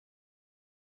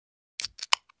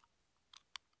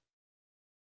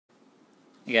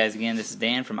Hey guys, again, this is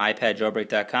Dan from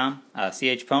iPadJailbreak.com.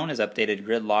 CHPwn has updated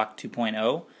Gridlock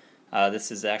 2.0. This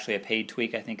is actually a paid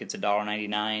tweak. I think it's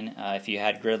 $1.99 if you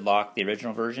had Gridlock, the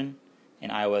original version, in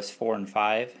iOS 4 and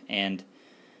 5, and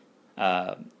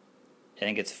I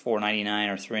think it's $4.99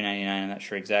 or $3.99, I'm not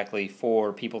sure exactly,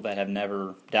 for people that have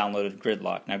never downloaded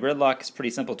Gridlock. Now, Gridlock is a pretty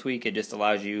simple tweak. It just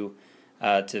allows you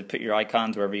to put your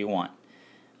icons wherever you want.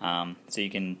 So you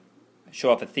can show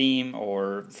up a theme,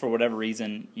 or for whatever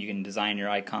reason you can design your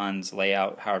icons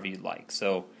layout however you'd like.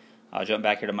 So I'll jump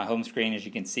back here to my home screen. As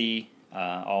you can see,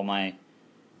 all my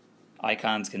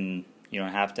icons you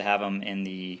don't have to have them in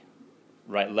the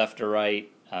left or right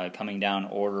coming down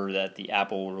order that the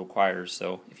Apple requires.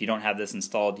 So if you don't have this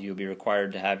installed, you'll be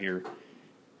required to have your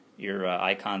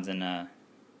icons in a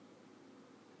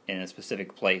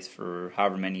specific place for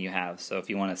however many you have. So if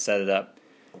you want to set it up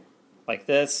like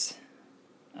this,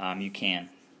 you can.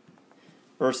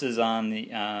 Versus on the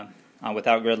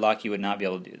without Gridlock, you would not be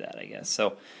able to do that, I guess.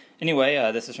 So anyway,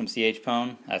 this is from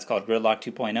CHPwn. It's called Gridlock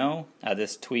 2.0.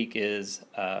 This tweak is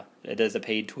it is a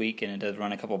paid tweak, and it does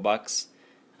run a couple bucks.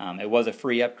 It was a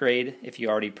free upgrade if you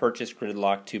already purchased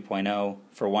Gridlock 2.0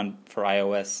 for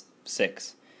iOS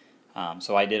 6.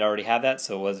 So I did already have that,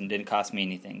 so it didn't cost me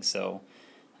anything. So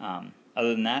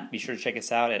other than that, be sure to check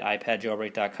us out at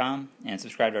iPadJailbreak.com and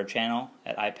subscribe to our channel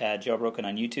at iPad Jailbroken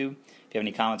on YouTube. If you have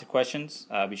any comments or questions,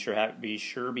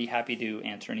 be happy to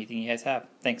answer anything you guys have.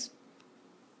 Thanks.